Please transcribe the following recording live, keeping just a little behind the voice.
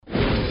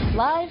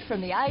Live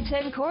from the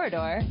I-10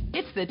 corridor,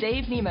 it's the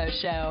Dave Nemo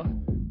Show.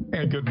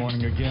 And good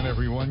morning again,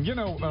 everyone.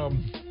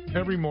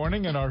 Every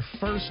morning in our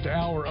first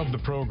hour of the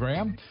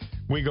program,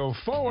 we go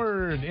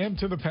forward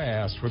into the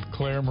past with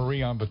Claire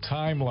Marie on the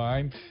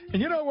timeline.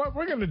 And you know what?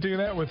 We're going to do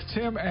that with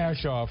Tim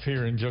Aschoff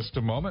here in just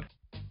a moment.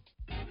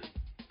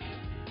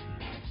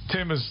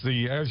 Tim is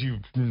as you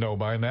know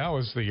by now,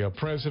 is the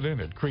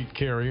president at Crete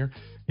Carrier.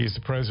 He's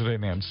the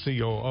president and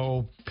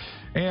COO.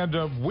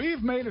 And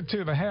we've made it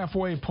to the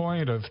halfway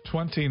point of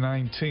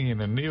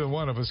 2019, and neither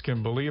one of us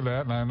can believe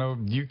that, and I know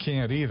you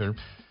can't either.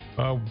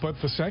 But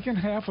the second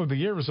half of the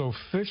year is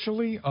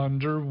officially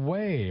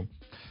underway.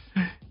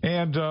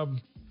 And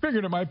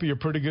figured it might be a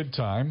pretty good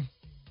time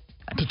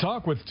to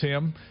talk with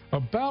Tim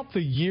about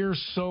the year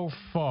so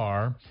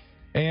far.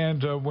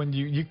 And when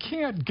you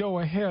can't go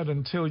ahead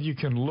until you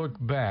can look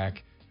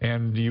back,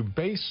 and you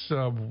base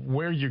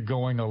where you're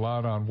going a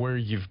lot on where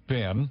you've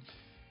been.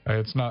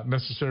 It's not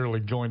necessarily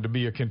going to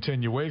be a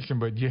continuation,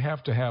 but you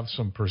have to have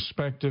some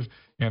perspective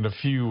and a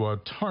few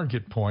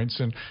target points.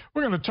 And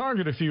we're going to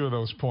target a few of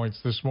those points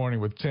this morning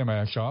with Tim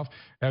Aschoff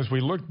as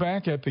we look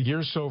back at the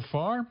year so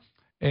far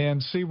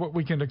and see what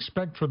we can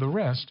expect for the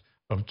rest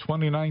of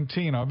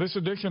 2019 on this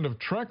edition of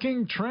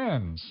Trucking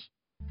Trends.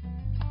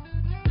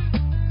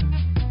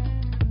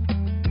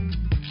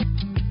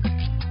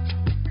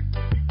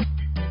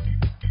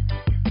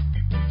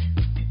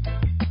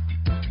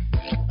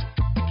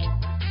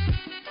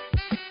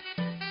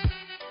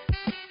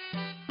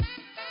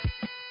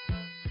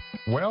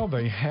 Well,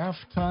 the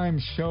halftime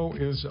show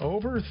is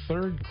over.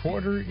 Third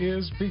quarter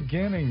is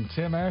beginning.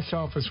 Tim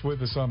Aschoff is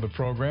with us on the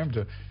program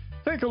to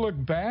take a look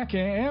back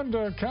and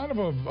kind of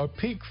a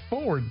peek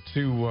forward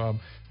to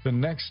the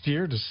next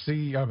year, to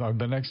see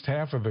the next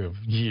half of the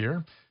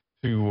year,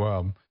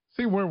 to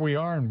see where we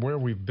are and where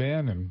we've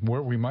been and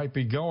where we might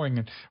be going.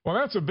 And, well,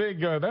 that's a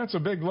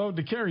big load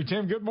to carry.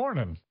 Tim, good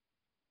morning.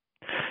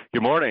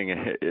 Good morning.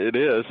 It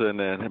is,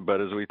 but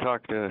as we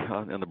talked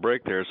in the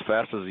break there, as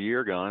fast as the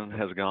year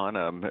has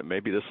gone,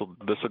 maybe this will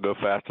go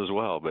fast as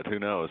well. But who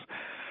knows?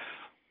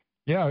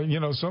 Yeah,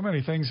 so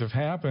many things have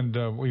happened.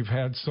 We've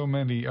had so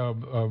many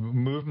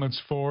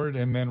movements forward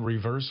and then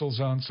reversals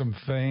on some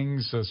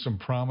things, some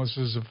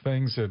promises of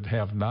things that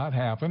have not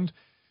happened,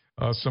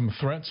 some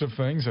threats of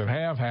things that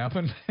have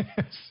happened.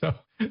 So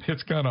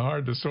it's kind of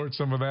hard to sort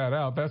some of that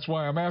out. That's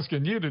why I'm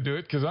asking you to do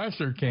it, because I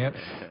sure can't.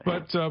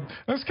 But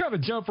let's kind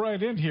of jump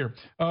right in here,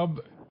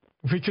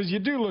 because you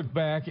do look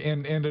back,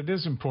 and it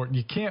is important.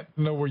 You can't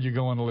know where you're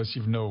going unless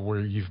you know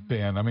where you've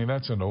been. I mean,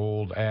 that's an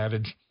old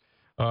adage,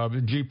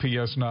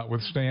 GPS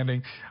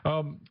notwithstanding.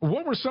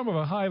 What were some of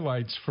the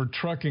highlights for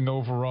trucking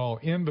overall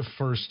in the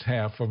first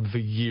half of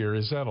the year?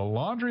 Is that a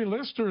laundry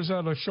list or is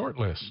that a short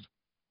list?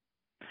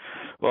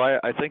 Well,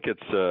 I think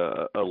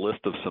it's a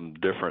list of some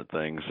different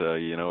things.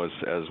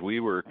 As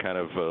we were kind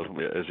of,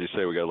 as you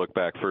say, we got to look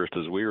back first.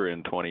 As we were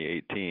in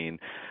 2018,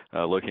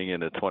 looking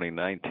into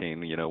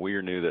 2019,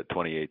 we knew that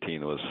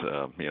 2018 was,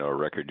 a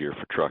record year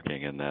for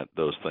trucking, and that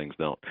those things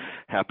don't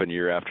happen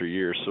year after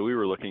year. So we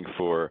were looking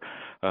for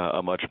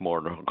a much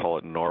more, call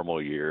it,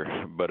 normal year.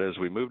 But as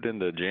we moved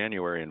into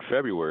January and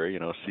February,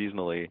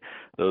 seasonally,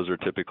 those are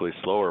typically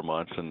slower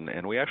months,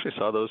 and we actually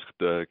saw those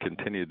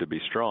continue to be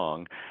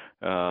strong.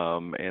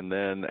 And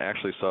then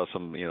actually saw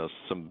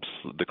some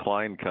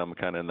decline come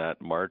kind of in that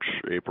March,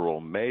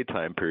 April, May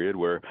time period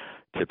where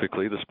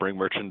typically the spring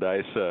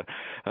merchandise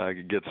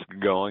gets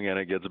going and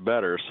it gets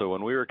better. So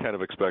when we were kind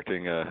of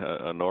expecting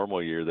a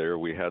normal year there,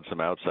 we had some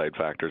outside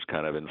factors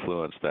kind of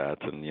influence that.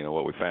 And,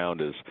 what we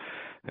found is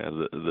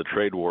the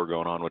trade war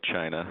going on with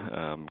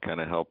China kind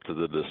of helped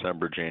the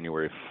December,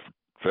 January,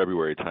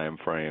 February time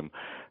frame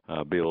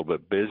be a little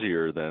bit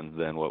busier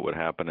than what would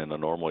happen in a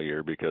normal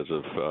year because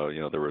of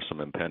there were some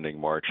impending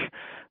March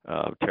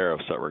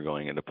tariffs that were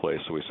going into place.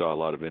 So we saw a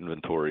lot of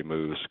inventory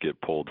moves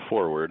get pulled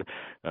forward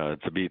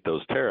to beat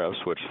those tariffs,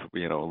 which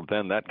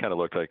then that kind of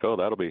looked like, oh,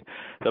 that'll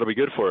be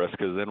good for us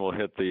because then we'll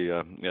hit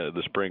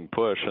the spring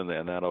push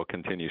and that'll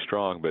continue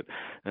strong. But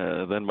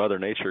then Mother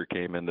Nature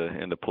came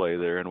into play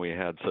there, and we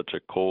had such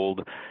a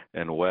cold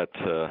and wet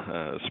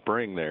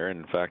spring there.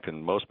 In fact,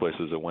 in most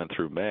places it went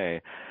through May,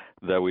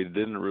 that we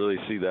didn't really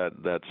see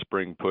that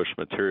spring push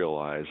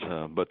materialize.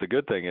 But the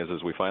good thing is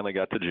we finally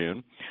got to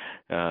June,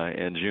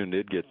 and June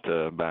did get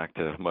back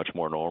to much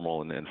more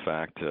normal. And in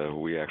fact,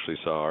 we actually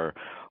saw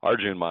our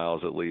June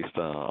miles, at least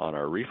on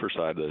our reefer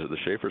side, the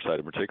Schaefer side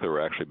in particular,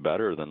 were actually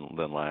better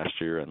than last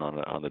year. And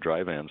on the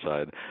dry van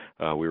side,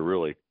 we were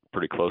really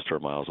pretty close to our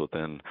miles,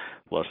 within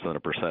less than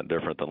 1%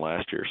 different than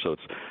last year. So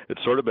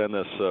it's sort of been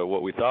this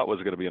what we thought was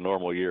going to be a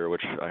normal year,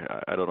 which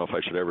I don't know if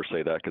I should ever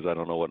say that because I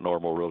don't know what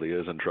normal really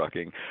is in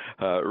trucking.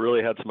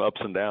 Really had some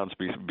ups and downs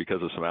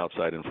because of some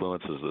outside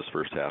influences this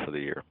first half of the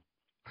year.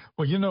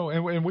 Well,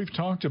 and we've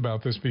talked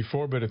about this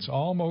before, but it's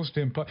almost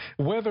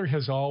weather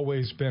has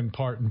always been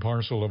part and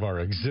parcel of our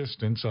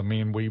existence. I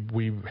mean,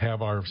 we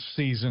have our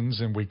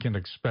seasons, and we can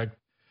expect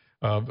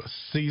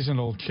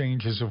seasonal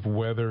changes of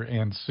weather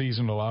and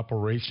seasonal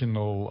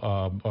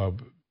operational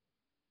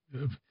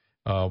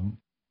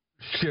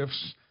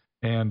shifts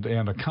and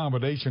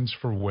accommodations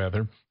for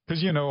weather.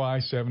 Because,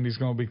 I-70 is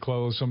going to be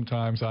closed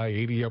sometimes.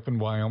 I-80 up in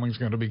Wyoming is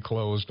going to be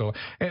closed,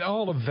 and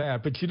all of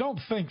that. But you don't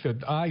think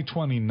that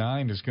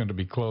I-29 is going to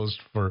be closed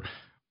for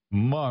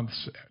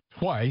months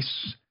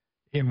twice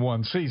in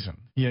one season.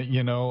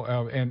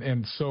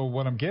 And so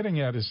what I'm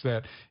getting at is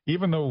that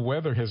even though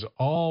weather has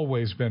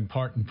always been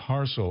part and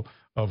parcel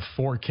of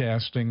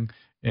forecasting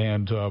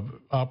and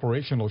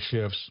operational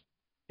shifts,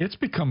 it's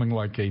becoming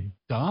like a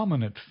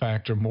dominant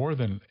factor more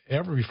than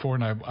ever before,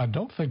 and I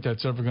don't think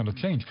that's ever going to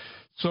change.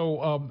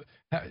 So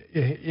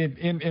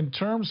in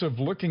terms of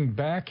looking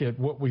back at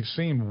what we've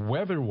seen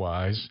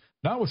weather-wise,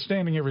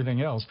 notwithstanding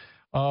everything else,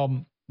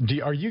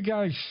 are you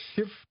guys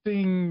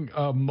shifting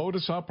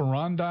modus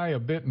operandi a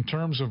bit in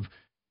terms of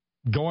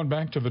going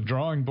back to the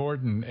drawing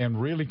board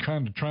and really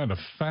kind of trying to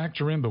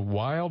factor in the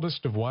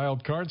wildest of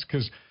wild cards?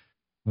 Because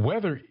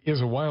weather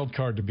is a wild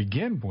card to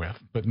begin with,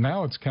 but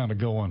now it's kind of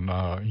going,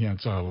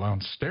 it's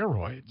on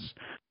steroids.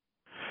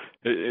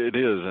 It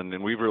is,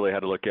 and we've really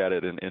had to look at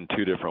it in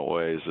two different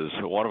ways.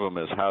 One of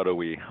them is how do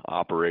we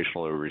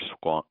operationally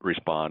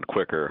respond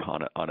quicker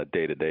on a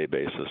day-to-day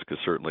basis, because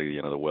certainly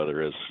the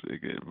weather is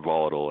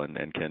volatile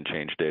and can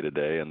change day to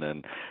day, and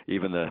then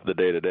even the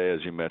day-to-day, as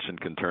you mentioned,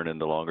 can turn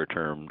into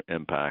longer-term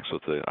impacts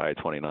with the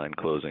I-29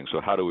 closing. So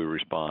how do we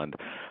respond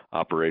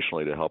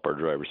operationally to help our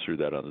drivers through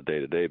that on a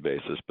day-to-day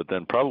basis? But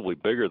then probably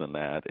bigger than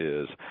that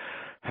is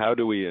how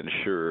do we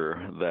ensure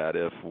that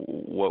if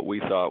what we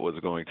thought was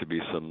going to be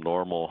some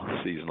normal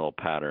seasonal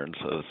patterns,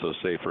 so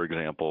say, for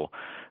example,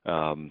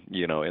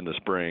 in the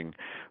spring,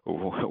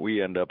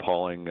 we end up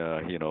hauling, a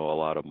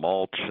lot of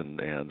mulch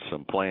and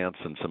some plants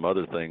and some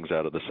other things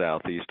out of the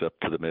southeast up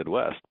to the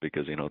Midwest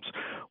because, it's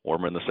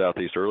warmer in the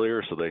southeast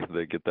earlier, so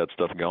they get that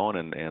stuff going,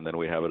 and then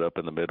we have it up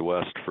in the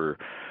Midwest for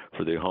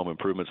the home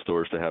improvement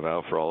stores to have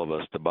out for all of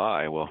us to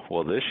buy.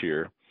 Well, this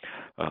year,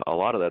 a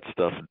lot of that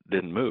stuff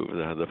didn't move.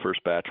 The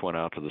first batch went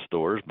out to the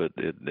stores, but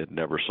it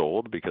never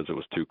sold because it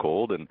was too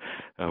cold. And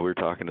we were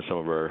talking to some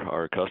of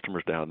our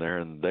customers down there,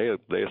 and they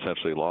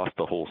essentially lost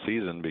the whole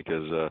season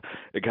because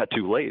it got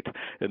too late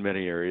in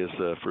many areas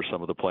for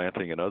some of the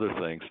planting and other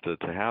things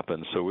to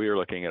happen. So we are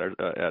looking at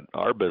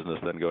our business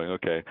then going,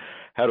 okay,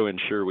 how to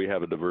ensure we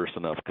have a diverse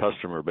enough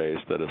customer base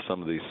that if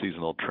some of these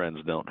seasonal trends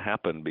don't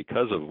happen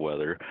because of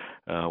weather,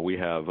 we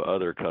have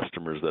other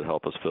customers that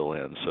help us fill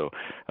in. So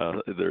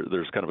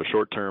there's kind of a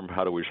short term,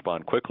 how do we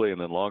respond quickly, and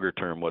then longer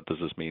term, what does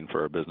this mean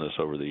for our business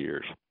over the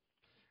years?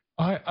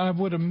 I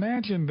would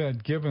imagine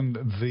that given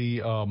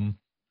the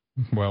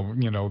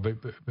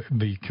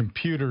the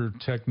computer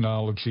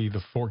technology,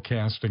 the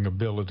forecasting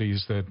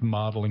abilities that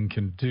modeling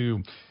can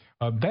do,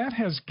 that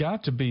has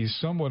got to be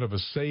somewhat of a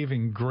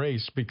saving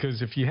grace,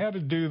 because if you had to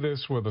do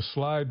this with a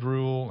slide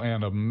rule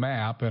and a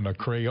map and a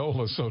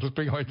Crayola, so to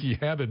speak, like you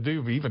had to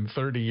do even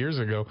 30 years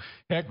ago,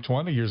 heck,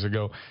 20 years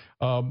ago,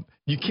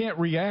 you can't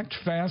react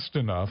fast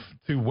enough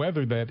to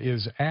weather that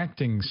is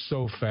acting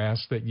so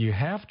fast that you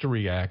have to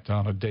react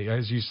on a day,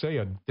 as you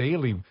say,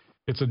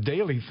 it's a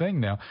daily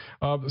thing now.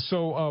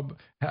 So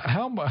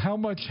how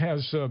much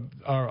has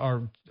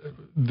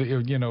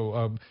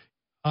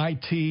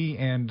IT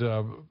and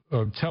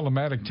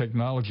telematic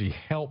technology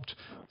helped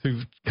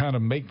to kind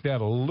of make that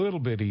a little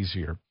bit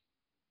easier?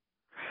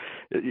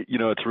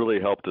 It's really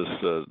helped us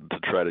to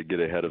try to get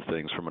ahead of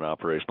things from an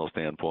operational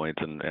standpoint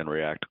and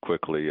react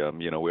quickly.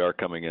 We are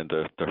coming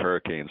into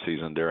hurricane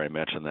season. Dare I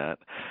mention that?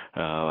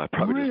 I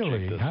probably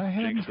really? I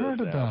hadn't heard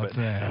about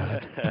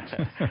that.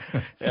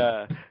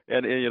 Yeah,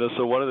 and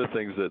so one of the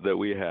things that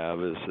we have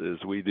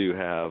is we do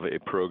have a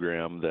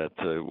program that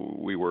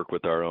we work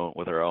with our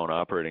own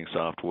operating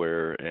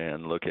software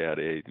and look at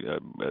a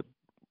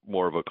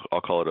more of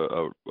I'll call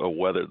it a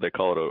weather, they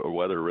call it a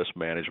weather risk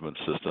management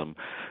system,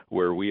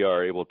 where we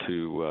are able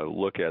to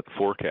look at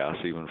forecasts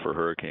even for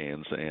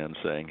hurricanes and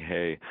saying,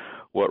 hey,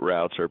 what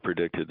routes are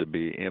predicted to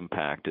be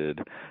impacted.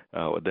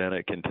 Then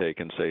it can take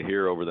and say,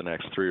 here over the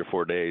next 3 or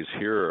 4 days,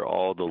 here are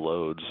all the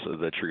loads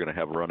that you're going to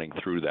have running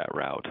through that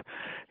route.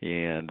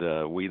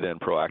 And we then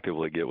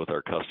proactively get with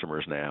our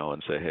customers now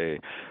and say, hey,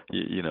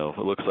 it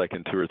looks like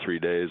in 2 or 3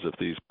 days, if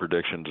these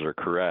predictions are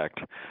correct,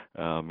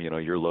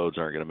 your loads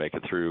aren't going to make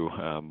it through.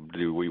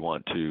 Do we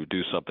want to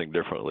do something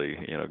differently,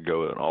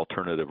 go an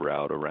alternative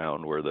route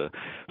around where the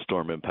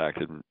storm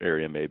impacted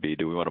area may be?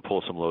 Do we want to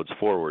pull some loads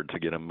forward to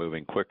get them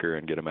moving quicker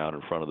and get them out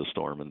in front of the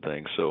storm and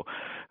things? So,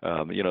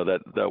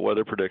 that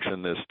weather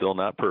prediction is still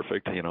not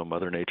perfect.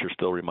 Mother Nature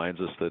still reminds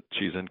us that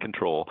she's in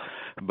control,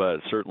 but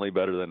certainly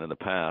better than in the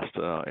past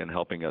in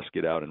helping us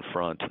get out in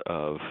front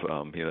of,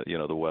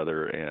 the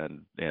weather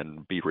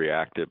and be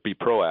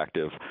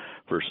proactive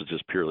versus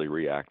just purely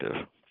reactive.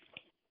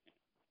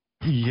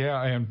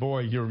 Yeah, and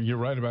boy, you're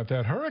right about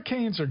that.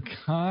 Hurricanes are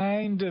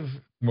kind of,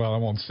 well, I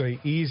won't say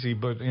easy,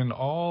 but in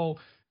all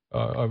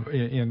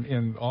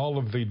in all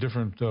of the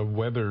different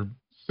weather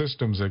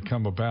systems that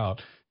come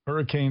about,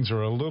 hurricanes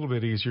are a little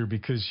bit easier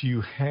because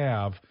you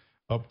have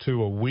up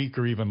to a week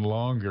or even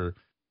longer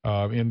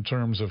in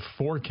terms of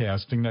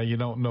forecasting. Now, you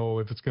don't know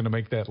if it's going to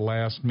make that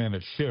last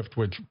minute shift,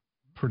 which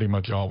pretty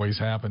much always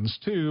happens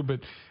too, but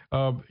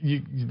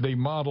they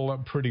model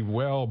up pretty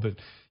well. But,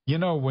 you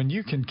know, when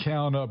you can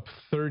count up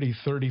 30,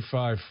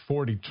 35,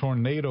 40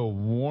 tornado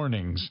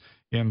warnings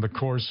in the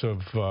course of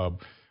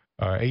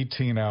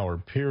 18-hour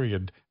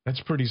period,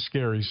 that's pretty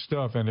scary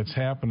stuff, and it's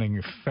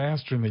happening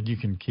faster than you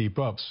can keep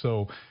up.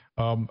 So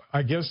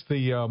I guess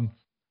the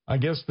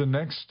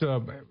next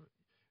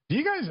do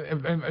you guys,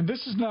 and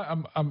this is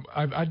not,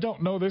 I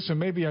don't know this, and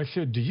maybe I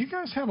should, do you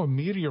guys have a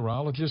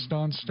meteorologist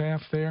on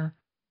staff there?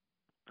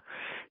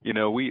 You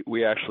know,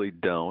 we actually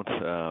don't.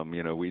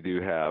 You know,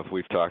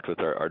 we've talked with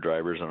our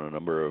drivers on a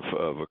number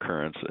of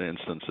occurrence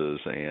instances,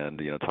 and,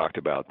 you know, talked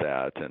about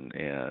that,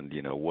 and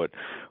you know, what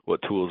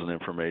tools and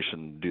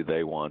information do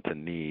they want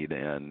and need.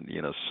 And,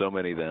 you know, so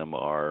many of them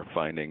are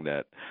finding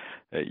that,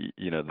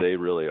 you know, they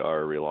really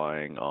are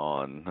relying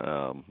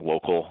on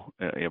local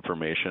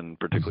information,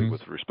 particularly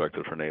with respect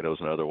to tornadoes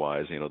and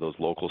otherwise. You know, those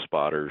local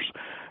spotters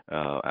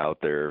out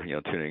there, you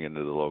know, tuning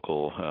into the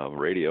local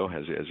radio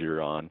as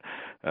you're on,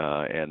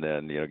 and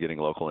then, you know, getting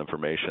local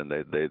information.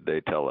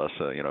 They tell us,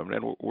 you know,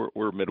 and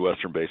we're a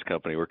Midwestern-based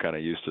company. We're kind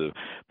of used to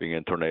being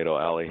in Tornado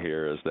Alley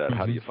here. Is that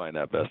how do you find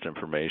that best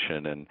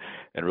information?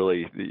 And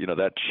really, you know,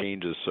 that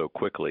changes so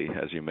quickly,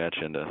 as you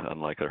mentioned,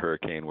 unlike a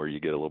hurricane where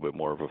you get a little bit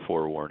more of a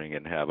forewarning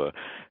and have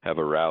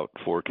a route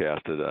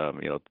forecasted.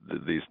 You know,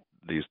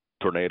 these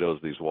tornadoes,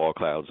 these wall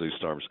clouds, these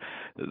storms,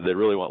 they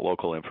really want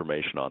local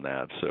information on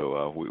that.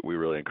 So we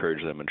really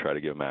encourage them and try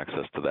to give them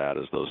access to that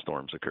as those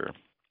storms occur.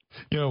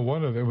 You know, we're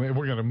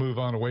going to move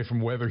on away from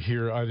weather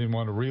here. I didn't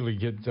want to really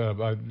get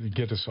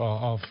us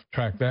off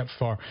track that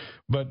far.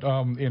 But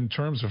in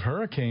terms of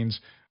hurricanes,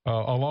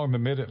 along the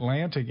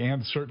mid-Atlantic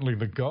and certainly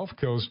the Gulf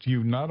Coast,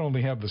 you not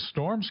only have the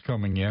storms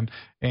coming in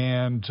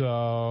and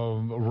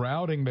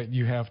routing that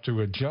you have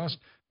to adjust,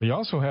 but you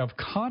also have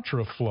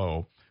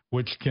contraflow,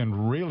 which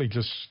can really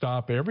just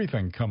stop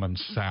everything coming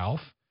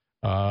south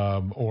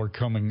or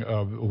coming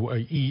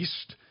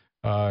east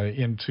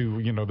into,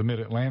 you know, the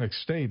mid-Atlantic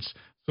states.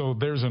 So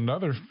there's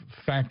another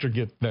factor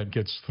that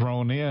gets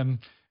thrown in,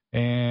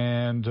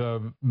 and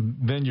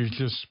then you're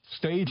just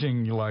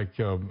staging like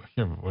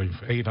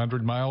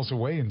 800 miles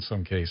away in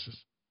some cases.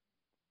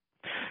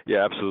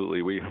 Yeah,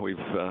 absolutely. We've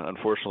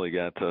unfortunately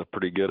got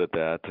pretty good at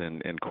that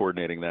and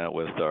coordinating that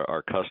with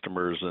our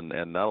customers and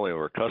not only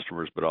our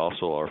customers but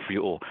also our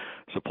fuel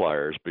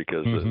suppliers,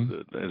 because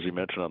as you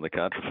mentioned on the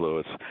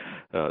contraflow,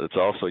 it's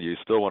also, you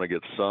still want to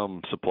get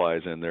some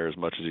supplies in there as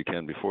much as you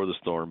can before the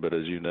storm, but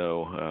as you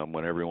know,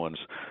 when everyone's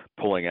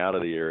pulling out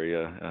of the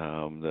area,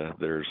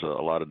 there's a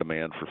lot of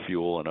demand for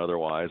fuel and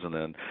otherwise, and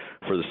then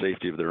for the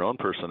safety of their own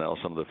personnel,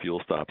 some of the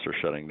fuel stops are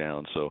shutting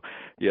down. So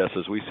yes,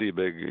 as we see a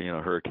big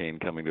hurricane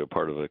coming to a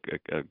part of a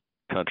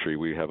country,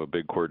 we have a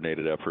big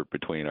coordinated effort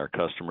between our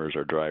customers,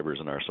 our drivers,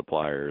 and our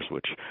suppliers,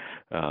 which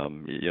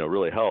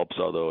really helps.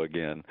 Although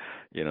again,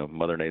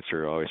 Mother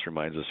Nature always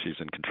reminds us she's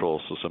in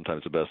control, so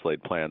sometimes the best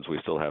laid plans we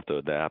still have to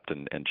adapt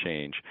and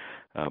change.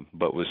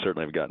 But we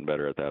certainly have gotten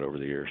better at that over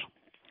the years.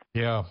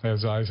 Yeah,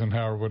 as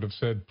Eisenhower would have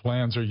said,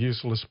 plans are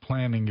useless,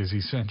 planning is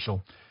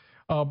essential.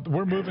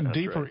 We're moving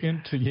deeper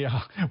into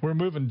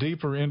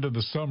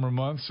the summer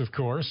months, of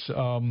course.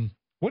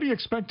 What do you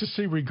expect to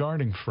see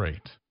regarding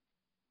freight?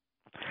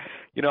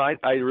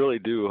 I really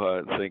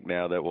do think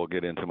now that we'll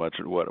get into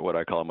what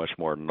I call a much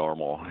more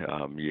normal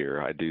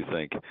year. I do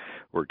think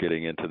we're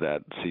getting into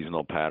that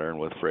seasonal pattern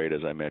with freight.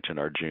 As I mentioned,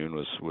 our June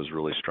was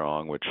really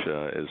strong, which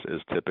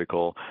is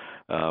typical.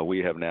 We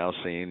have now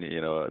seen,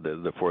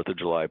 the 4th of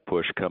July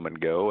push come and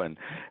go, and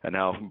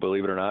now,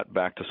 believe it or not,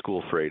 back to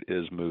school freight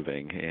is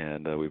moving,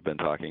 and we've been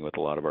talking with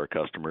a lot of our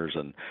customers,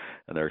 and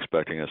they're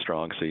expecting a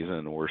strong season,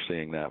 and we're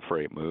seeing that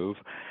freight move.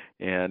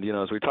 And,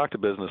 as we talk to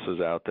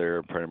businesses out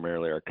there,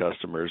 primarily our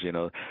customers,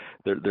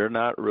 they're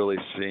not really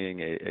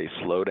seeing a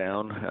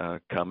slowdown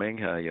coming.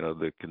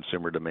 The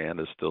consumer demand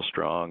is still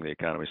strong. The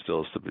economy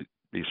still is to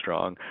be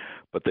strong,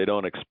 but they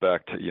don't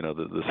expect,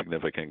 the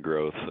significant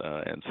growth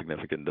and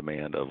significant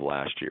demand of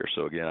last year.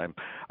 So again,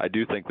 I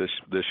do think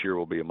this year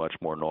will be a much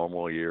more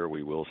normal year.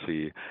 We will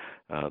see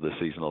the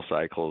seasonal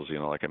cycles.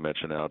 Like I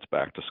mentioned, now it's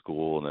back to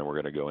school, and then we're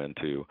going to go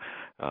into,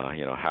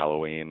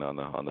 Halloween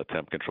on the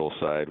temp control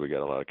side. We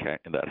got a lot of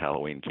that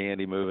Halloween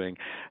candy moving,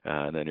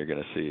 and then you're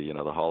going to see,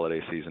 the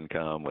holiday season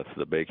come with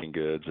the baking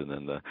goods, and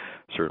then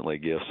certainly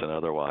gifts and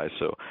otherwise.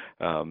 So,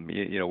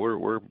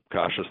 we're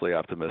cautiously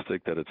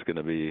optimistic that it's going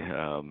to be,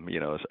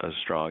 a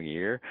strong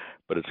year,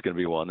 but it's going to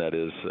be one that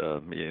is,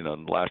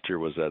 last year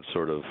was that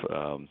sort of,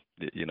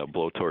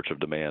 blowtorch of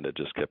demand. It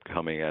just kept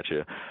coming at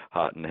you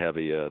hot and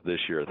heavy. This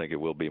year, I think it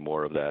will be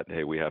more of that.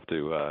 Hey, we have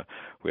to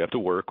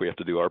work. We have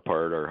to do our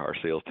part. Our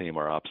sales team,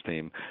 our ops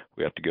team.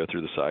 We have to go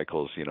through the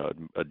cycles.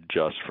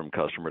 Adjust from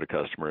customer to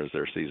customer as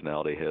their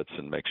seasonality hits,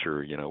 and make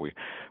sure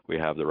we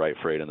have the right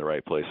freight in the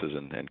right places,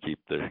 and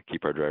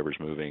keep our drivers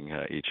moving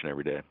each and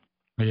every day.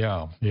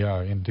 Yeah,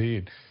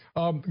 indeed.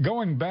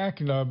 Going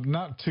back,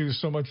 not to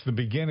so much the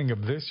beginning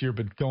of this year,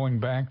 but going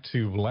back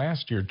to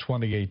last year,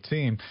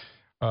 2018.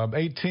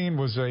 18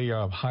 was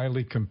a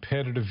highly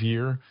competitive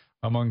year.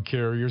 among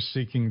carriers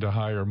seeking to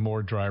hire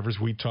more drivers.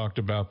 We talked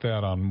about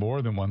that on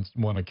more than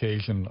one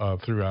occasion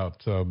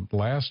throughout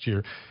last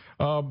year.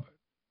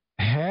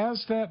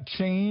 Has that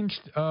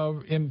changed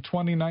in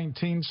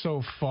 2019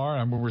 so far?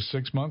 I mean, we're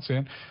 6 months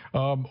in,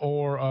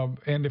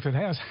 and if it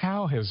has,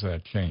 how has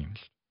that changed?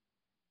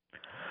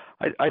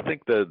 I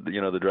think that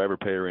the driver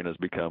pay arena has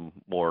become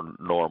more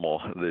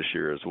normal this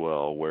year as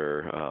well,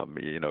 where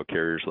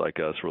carriers like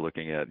us were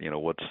looking at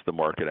what's the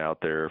market out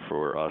there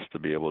for us to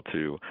be able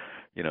to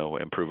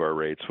improve our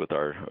rates with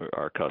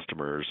our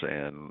customers,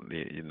 and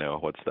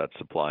what's that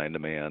supply and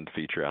demand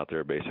feature out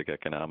there, basic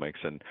economics,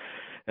 and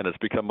it's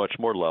become much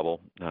more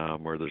level,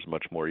 where there's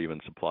much more even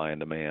supply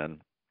and demand.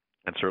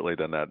 And certainly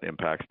then that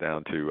impacts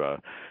down to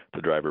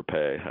driver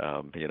pay.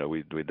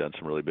 We'd done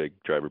some really big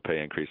driver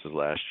pay increases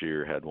last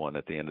year, had one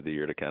at the end of the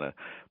year to kind of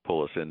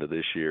pull us into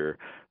this year.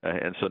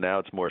 And so now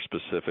it's more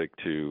specific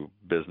to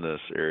business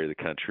area of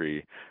the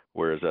country,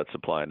 where is that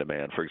supply and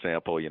demand. For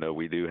example,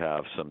 we do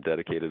have some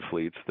dedicated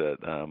fleets that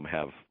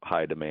have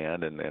high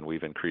demand, and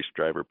we've increased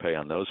driver pay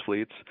on those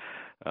fleets.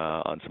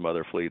 On some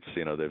other fleets,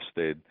 they've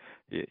stayed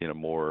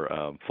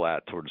more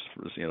flat towards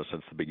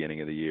since the beginning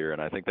of the year,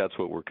 and I think that's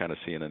what we're kind of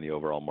seeing in the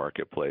overall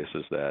marketplace,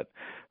 is that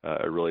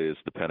it really is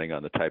depending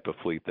on the type of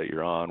fleet that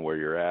you're on, where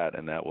you're at,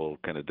 and that will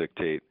kind of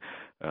dictate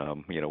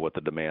what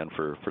the demand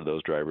for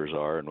those drivers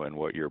are, and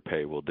what your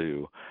pay will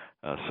do.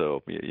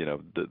 So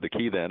the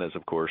key then is,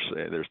 of course,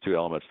 there's two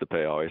elements to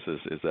pay always,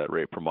 is that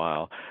rate per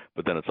mile,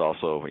 but then it's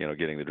also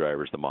getting the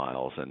drivers the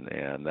miles,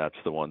 and that's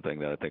the one thing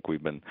that I think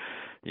we've been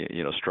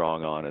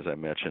strong on, as I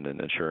mentioned,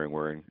 and ensuring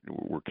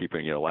we're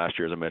keeping. Last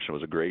year, as I mentioned,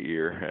 was a great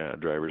year.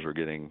 Drivers were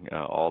getting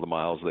all the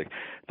miles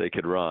they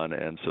could run,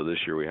 and so this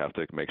year we have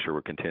to make sure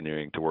we're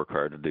continuing to work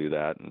hard to do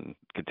that and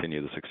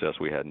continue the success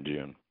we had in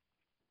June.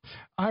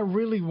 I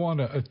really want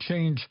to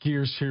change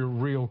gears here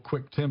real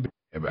quick, Tim.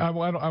 I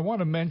want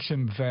to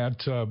mention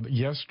that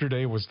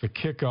yesterday was the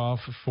kickoff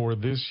for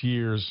this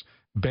year's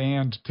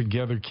Band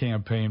Together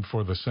campaign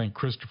for the St.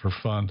 Christopher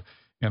Fund.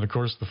 And, of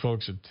course, the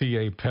folks at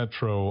TA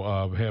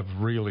Petro have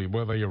really,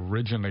 they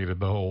originated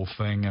the whole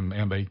thing,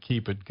 and they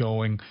keep it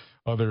going.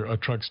 Other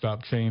truck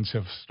stop chains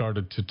have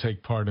started to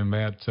take part in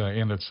that,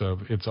 and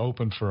it's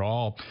open for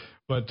all.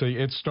 But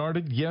it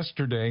started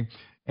yesterday.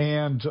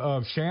 And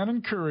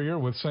Shannon Courier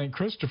with St.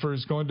 Christopher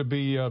is going to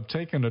be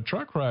taking a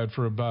truck ride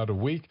for about a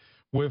week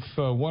with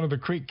one of the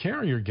Creek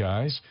Carrier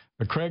guys,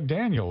 Craig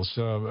Daniels,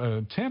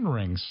 10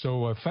 Rings.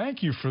 So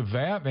thank you for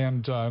that,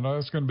 and I know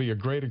it's going to be a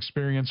great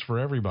experience for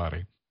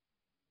everybody.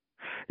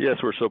 Yes,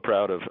 we're so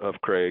proud of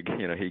Craig.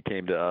 He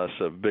came to us,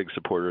 a big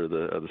supporter of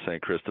the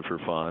St. Christopher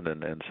Fund,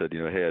 and said,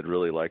 hey, I'd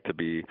really like to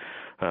be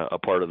a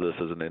part of this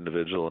as an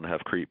individual and have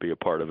Crete be a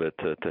part of it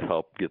to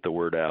help get the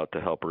word out,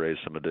 to help raise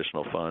some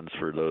additional funds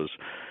for those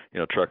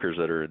truckers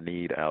that are in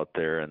need out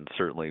there. And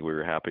certainly we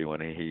were happy when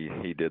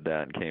he did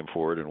that and came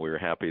forward, and we were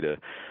happy to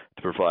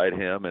provide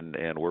him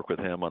and work with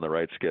him on the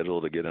right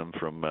schedule to get him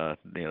from TA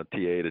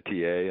to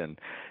TA,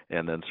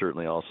 and then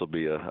certainly also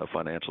be a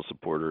financial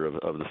supporter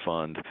of the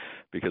fund,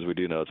 because we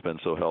do know it's been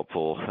so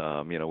helpful.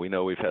 We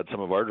know we've had some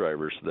of our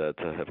drivers that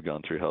have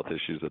gone through health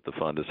issues that the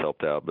fund has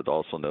helped out, but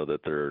also know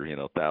that there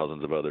are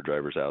thousands of other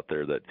drivers out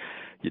there that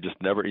you just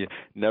never,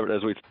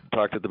 as we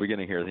talked at the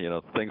beginning here,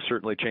 things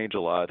certainly change a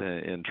lot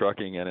in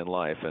trucking and in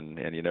life, and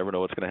you never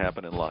know what's going to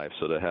happen in life.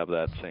 So to have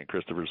that St.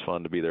 Christopher's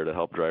Fund to be there to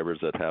help drivers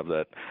that have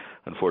that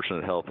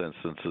unfortunate health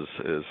instance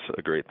is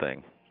a great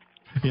thing.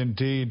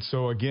 Indeed.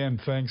 So again,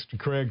 thanks to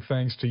Craig,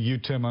 thanks to you,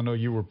 Tim. I know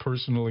you were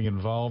personally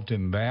involved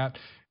in that,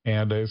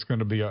 and it's going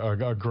to be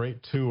a great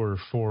tour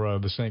for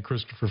the St.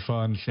 Christopher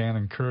Fund,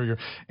 Shannon Courier.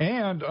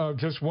 And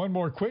just one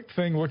more quick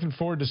thing, looking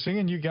forward to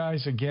seeing you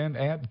guys again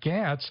at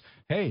GATS.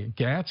 Hey,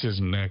 GATS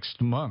is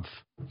next month.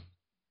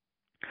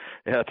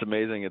 Yeah, it's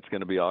amazing. It's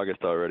going to be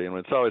August already, and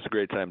it's always a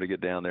great time to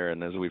get down there.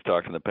 And as we've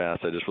talked in the past,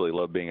 I just really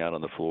love being out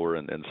on the floor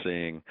and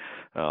seeing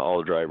all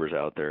the drivers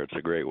out there. It's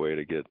a great way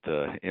to get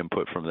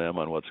input from them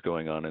on what's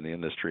going on in the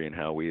industry and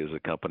how we as a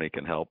company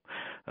can help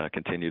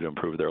continue to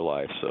improve their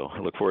lives. So I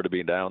look forward to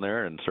being down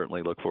there, and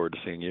certainly look forward to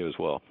seeing you as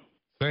well.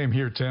 Same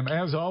here, Tim.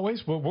 As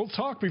always, we'll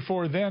talk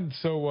before then.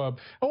 So,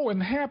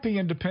 and happy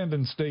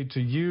Independence Day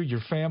to you,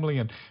 your family,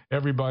 and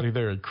everybody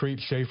there at Crete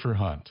Schaefer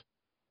Hunt.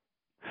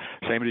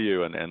 Same to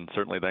you, and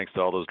certainly thanks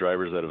to all those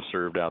drivers that have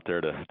served out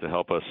there to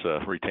help us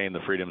retain the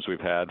freedoms we've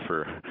had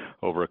for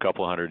over a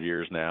couple hundred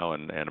years now,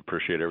 and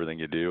appreciate everything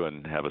you do,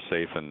 and have a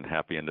safe and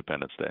happy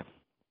Independence Day.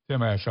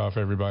 Tim Aschoff,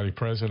 everybody,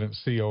 President,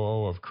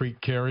 COO of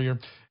Creek Carrier,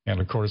 and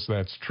of course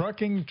that's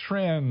Trucking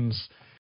Trends.